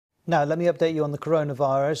Now, let me update you on the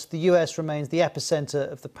coronavirus. The US remains the epicenter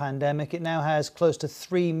of the pandemic. It now has close to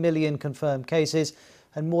 3 million confirmed cases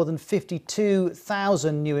and more than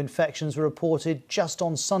 52,000 new infections were reported just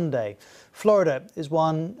on Sunday. Florida is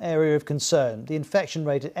one area of concern. The infection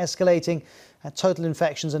rate is escalating and total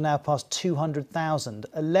infections are now past 200,000.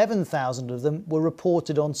 11,000 of them were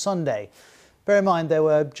reported on Sunday. Bear in mind there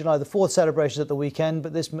were July the 4th celebrations at the weekend,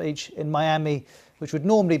 but this beach in Miami, which would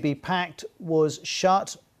normally be packed, was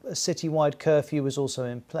shut. A citywide curfew was also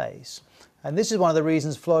in place. And this is one of the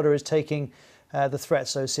reasons Florida is taking the threat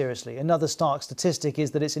so seriously. Another stark statistic is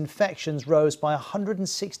that its infections rose by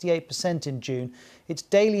 168% in June. Its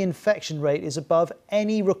daily infection rate is above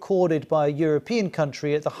any recorded by a European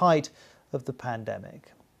country at the height of the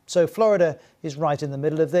pandemic. So Florida is right in the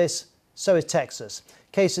middle of this. So is Texas.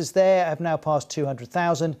 Cases there have now passed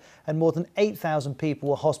 200,000 and more than 8,000 people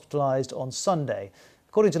were hospitalized on Sunday.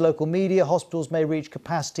 According to local media, hospitals may reach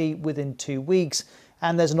capacity within 2 weeks.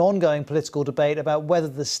 And there's an ongoing political debate about whether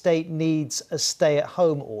the state needs a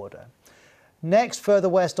stay-at-home order. Next, further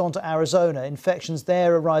west onto Arizona. Infections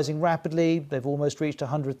there are rising rapidly. They've almost reached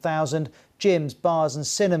 100,000. Gyms, bars and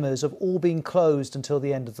cinemas have all been closed until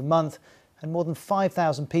the end of the month. And more than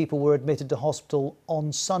 5,000 people were admitted to hospital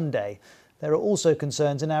on Sunday. There are also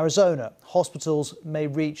concerns in Arizona. Hospitals may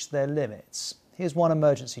reach their limits. Here's one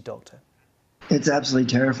emergency doctor. It's absolutely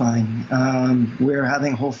terrifying. We're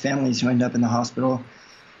having whole families who end up in the hospital.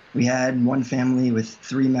 We had one family with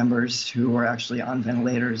 3 members who were actually on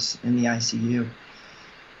ventilators in the ICU.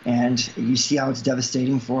 And you see how it's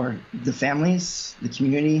devastating for the families, the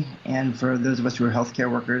community, and for those of us who are healthcare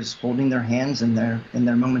workers holding their hands in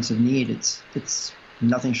their moments of need. It's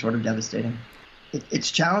nothing short of devastating. It's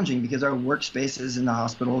challenging because our workspaces in the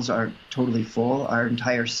hospitals are totally full, our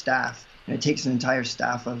entire staff. And it takes an entire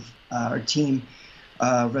staff of our team,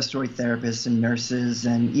 respiratory therapists and nurses,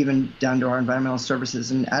 and even down to our environmental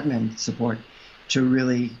services and admin support to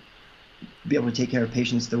really be able to take care of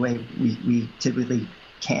patients the way we typically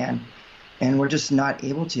can. And we're just not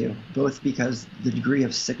able to, both because the degree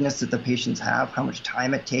of sickness that the patients have, how much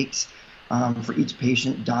time it takes for each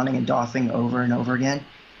patient donning and doffing over and over again,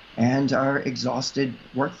 and our exhausted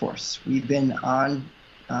workforce. We've been on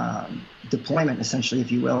deployment, essentially, if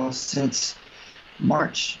you will, since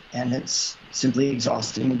March, and it's simply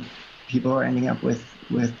exhausting. People are ending up with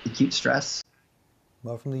acute stress.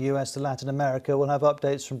 Well, from the US to Latin America, we'll have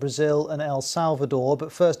updates from Brazil and El Salvador.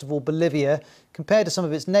 But first of all, Bolivia. Compared to some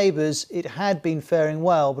of its neighbours, it had been faring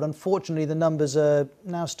well, but unfortunately the numbers are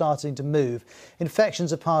now starting to move.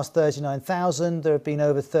 Infections have passed 39,000. There have been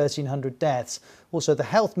over 1,300 deaths. Also, the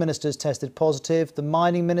health ministers tested positive. The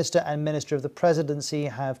mining minister and minister of the presidency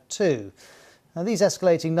have too. Now, these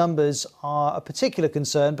escalating numbers are a particular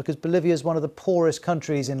concern because Bolivia is one of the poorest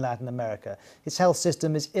countries in Latin America. Its health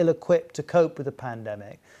system is ill-equipped to cope with the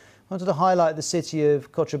pandemic. I wanted to highlight the city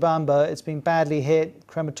of Cochabamba. It's been badly hit.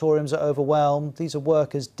 Crematoriums are overwhelmed. These are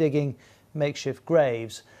workers digging makeshift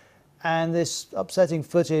graves. And this upsetting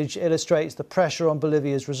footage illustrates the pressure on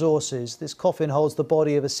Bolivia's resources. This coffin holds the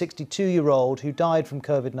body of a 62-year-old who died from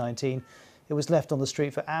COVID-19. It was left on the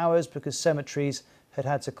street for hours because cemeteries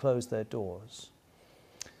had to close their doors.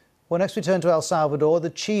 Well, next we turn to El Salvador. The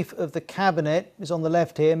chief of the cabinet is on the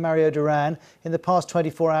left here, Mario Duran. In the past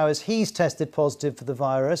 24 hours, he's tested positive for the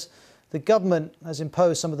virus. The government has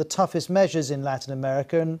imposed some of the toughest measures in Latin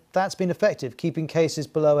America, and that's been effective, keeping cases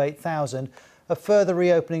below 8,000. A further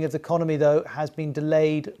reopening of the economy, though, has been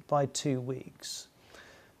delayed by 2 weeks.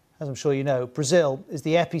 As I'm sure you know, Brazil is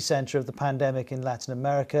the epicenter of the pandemic in Latin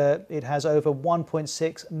America. It has over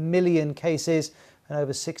 1.6 million cases and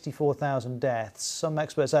over 64,000 deaths. Some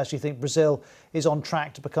experts actually think Brazil is on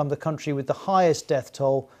track to become the country with the highest death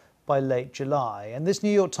toll by late July. And this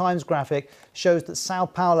New York Times graphic shows that Sao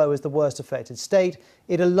Paulo is the worst affected state.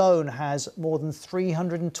 It alone has more than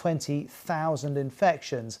 320,000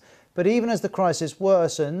 infections. But even as the crisis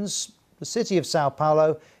worsens, the city of Sao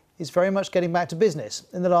Paulo is very much getting back to business.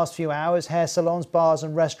 In the last few hours, hair salons, bars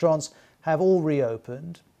and restaurants have all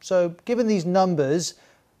reopened. So given these numbers,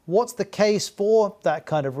 what's the case for that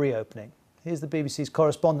kind of reopening? Here's the BBC's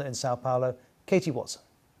correspondent in Sao Paulo, Katie Watson.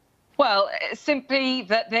 Well, simply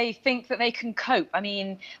that they think that they can cope. I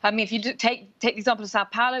mean, if you take the example of Sao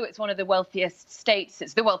Paulo, it's one of the wealthiest states.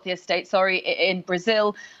 It's the wealthiest state, sorry, in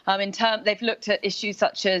Brazil. They've looked at issues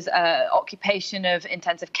such as occupation of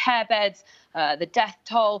intensive care beds, the death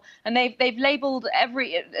toll, and they've labelled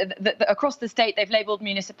across the state. They've labelled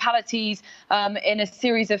municipalities in a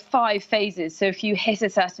series of 5 phases. So if you hit a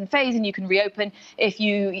certain phase, and you can reopen.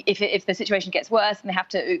 If the situation gets worse, and they have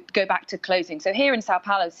to go back to closing. So here in Sao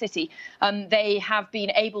Paulo City, they have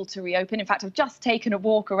been able to reopen. In fact, I've just taken a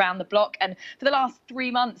walk around the block, and for the last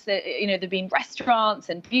 3 months, there've been restaurants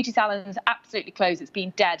and beauty salons absolutely closed. It's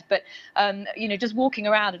been dead. But just walking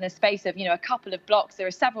around in a space of a couple of blocks, there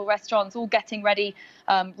are several restaurants all getting ready,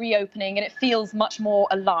 reopening, and it feels much more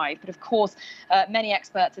alive. But of course, many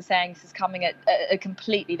experts are saying this is coming at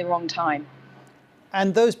completely the wrong time.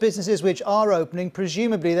 And those businesses which are opening,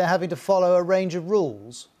 presumably they're having to follow a range of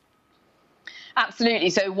rules. Absolutely.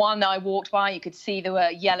 So one I walked by, you could see there were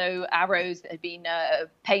yellow arrows that had been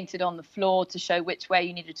painted on the floor to show which way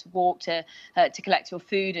you needed to walk to collect your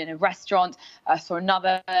food. In a restaurant, I saw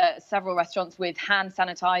several restaurants with hand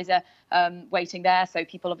sanitizer waiting there. So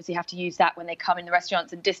people obviously have to use that when they come in the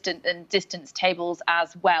restaurants, and distance tables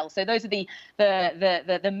as well. So those are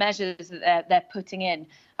the measures that they're putting in.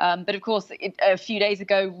 But of course, a few days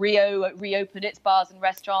ago, Rio reopened its bars and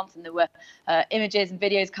restaurants, and there were images and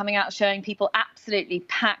videos coming out showing people absolutely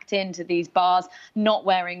packed into these bars, not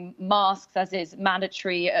wearing masks, as is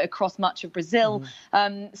mandatory across much of Brazil.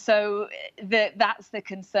 So that's the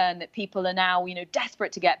concern, that people are now,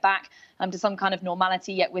 desperate to get back to some kind of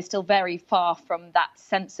normality. Yet we're still very far from that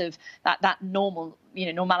sense of that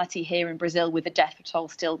normality here in Brazil, with the death toll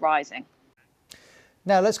still rising.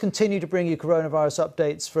 Now let's continue to bring you coronavirus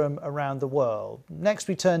updates from around the world. Next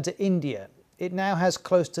we turn to India. It now has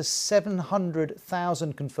close to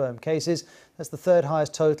 700,000 confirmed cases. That's the 3rd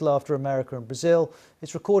highest total after America and Brazil.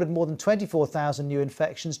 It's recorded more than 24,000 new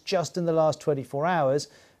infections just in the last 24 hours,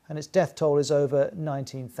 and its death toll is over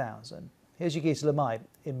 19,000. Here's Yogita Lamai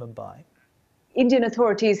in Mumbai. Indian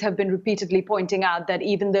authorities have been repeatedly pointing out that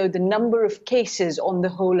even though the number of cases on the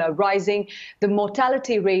whole are rising, the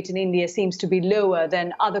mortality rate in India seems to be lower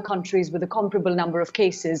than other countries with a comparable number of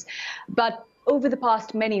cases. But over the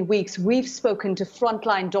past many weeks, we've spoken to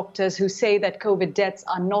frontline doctors who say that COVID deaths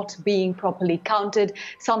are not being properly counted.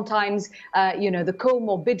 Sometimes, the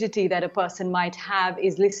comorbidity that a person might have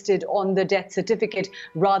is listed on the death certificate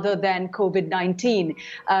rather than COVID-19.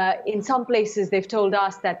 In some places, they've told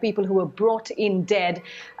us that people who were brought in dead,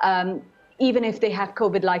 even if they have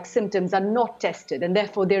COVID-like symptoms, are not tested, and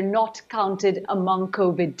therefore they're not counted among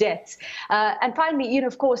COVID deaths. And finally,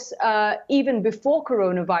 of course, even before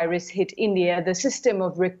coronavirus hit India, the system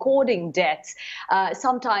of recording deaths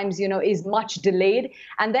sometimes, is much delayed,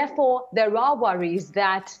 and therefore there are worries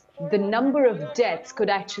that the number of deaths could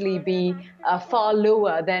actually be far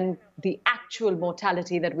lower than the actual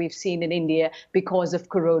mortality that we've seen in India because of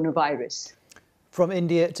coronavirus. From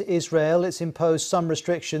India to Israel, it's reimposed some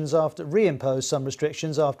restrictions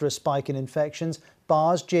after a spike in infections.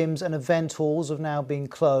 Bars, gyms and event halls have now been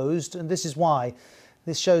closed, and this is why.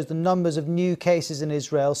 This shows the numbers of new cases in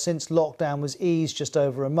Israel since lockdown was eased just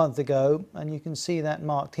over a month ago, and you can see that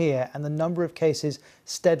marked here, and the number of cases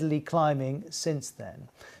steadily climbing since then.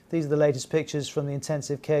 These are the latest pictures from the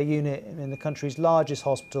intensive care unit in the country's largest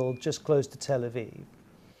hospital, just close to Tel Aviv.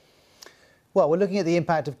 Well, we're looking at the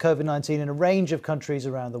impact of COVID-19 in a range of countries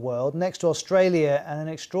around the world. Next to Australia and an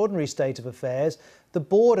extraordinary state of affairs, the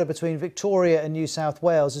border between Victoria and New South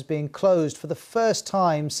Wales is being closed for the first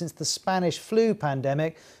time since the Spanish flu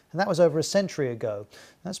pandemic, and that was over a century ago.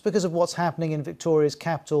 That's because of what's happening in Victoria's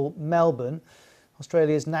capital, Melbourne.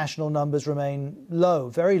 Australia's national numbers remain low,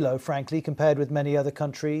 very low, frankly, compared with many other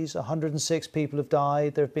countries. 106 people have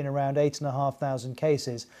died. There have been around 8,500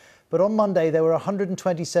 cases. But on Monday, there were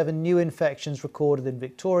 127 new infections recorded in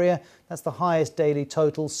Victoria. That's the highest daily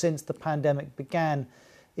total since the pandemic began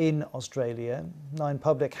in Australia. 9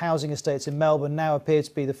 public housing estates in Melbourne now appear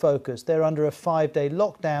to be the focus. They're under a 5-day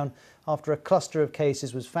lockdown after a cluster of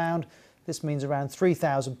cases was found. This means around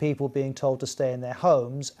 3,000 people being told to stay in their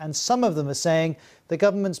homes. And some of them are saying the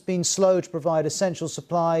government's been slow to provide essential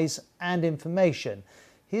supplies and information.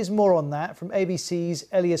 Here's more on that from ABC's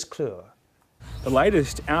Elias Klur. The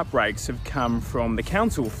latest outbreaks have come from the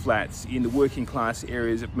council flats in the working class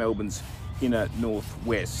areas of Melbourne's inner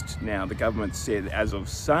northwest. Now, the government said as of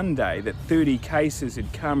Sunday that 30 cases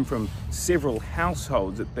had come from several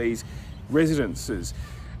households at these residences,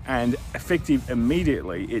 and effective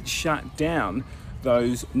immediately it shut down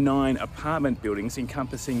those 9 apartment buildings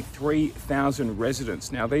encompassing 3,000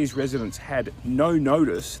 residents. Now, these residents had no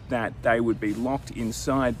notice that they would be locked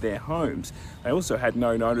inside their homes. They also had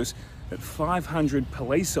no notice that 500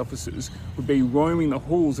 police officers would be roaming the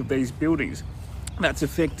halls of these buildings. That's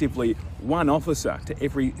effectively 1 officer to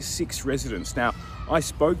every 6 residents. Now, I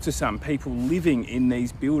spoke to some people living in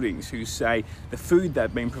these buildings who say the food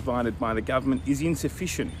they've been provided by the government is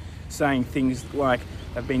insufficient, saying things like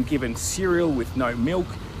they've been given cereal with no milk,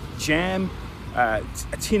 jam, a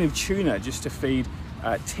tin of tuna just to feed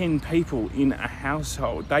 10 people in a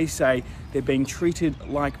household. They say they're being treated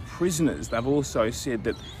like prisoners. They've also said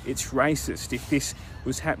that it's racist. If this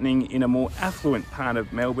was happening in a more affluent part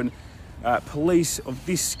of Melbourne, police of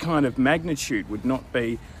this kind of magnitude would not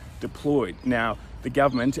be deployed. Now, the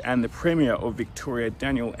government and the Premier of Victoria,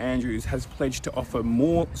 Daniel Andrews, has pledged to offer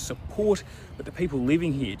more support, but the people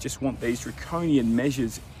living here just want these draconian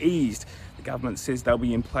measures eased. The government says they'll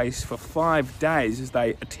be in place for 5 days as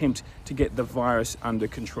they attempt to get the virus under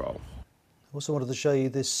control. I also wanted to show you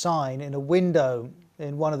this sign in a window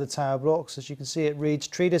in one of the tower blocks. As you can see, it reads,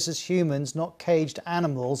 "Treat us as humans, not caged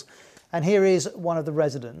animals." And here is one of the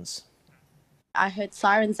residents. I heard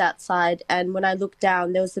sirens outside, and when I looked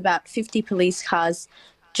down, there was about 50 police cars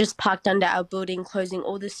just parked under our building, closing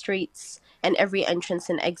all the streets and every entrance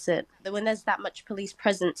and exit. When there's that much police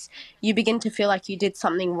presence, you begin to feel like you did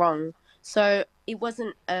something wrong. So it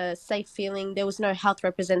wasn't a safe feeling. There was no health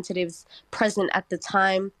representatives present at the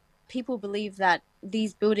time. People believe that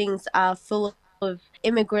these buildings are full of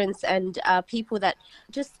immigrants and people that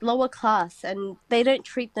just lower class, and they don't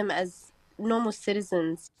treat them as normal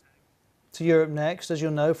citizens. To Europe next. As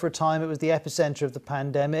you'll know, for a time it was the epicentre of the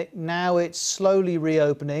pandemic. Now it's slowly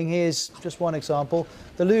reopening. Here's just one example.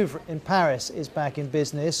 The Louvre in Paris is back in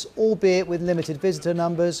business, albeit with limited visitor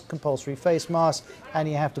numbers, compulsory face masks, and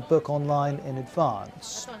you have to book online in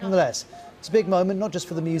advance. Nonetheless, it's a big moment, not just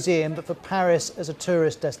for the museum, but for Paris as a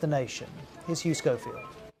tourist destination. Here's Hugh Schofield.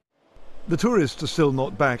 The tourists are still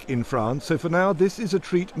not back in France, so for now this is a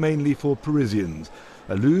treat mainly for Parisians.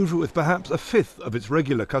 A Louvre with perhaps a fifth of its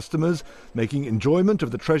regular customers, making enjoyment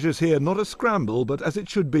of the treasures here not a scramble, but as it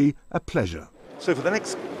should be, a pleasure. So for the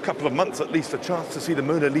next couple of months at least, a chance to see the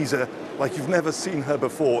Mona Lisa like you've never seen her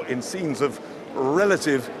before, in scenes of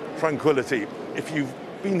relative tranquility. If you've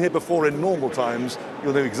been here before in normal times,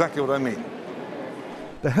 you'll know exactly what I mean.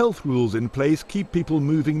 The health rules in place keep people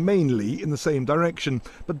moving mainly in the same direction,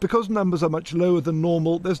 but because numbers are much lower than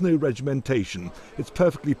normal, there's no regimentation. It's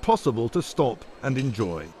perfectly possible to stop and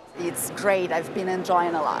enjoy. It's great. I've been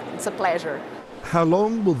enjoying a lot. It's a pleasure. How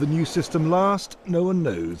long will the new system last? No one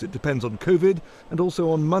knows. It depends on COVID and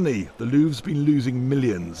also on money. The Louvre's been losing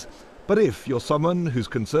millions. But if you're someone who's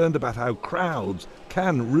concerned about how crowds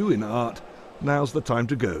can ruin art, now's the time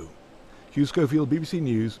to go. Hugh Schofield, BBC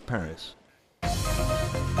News, Paris.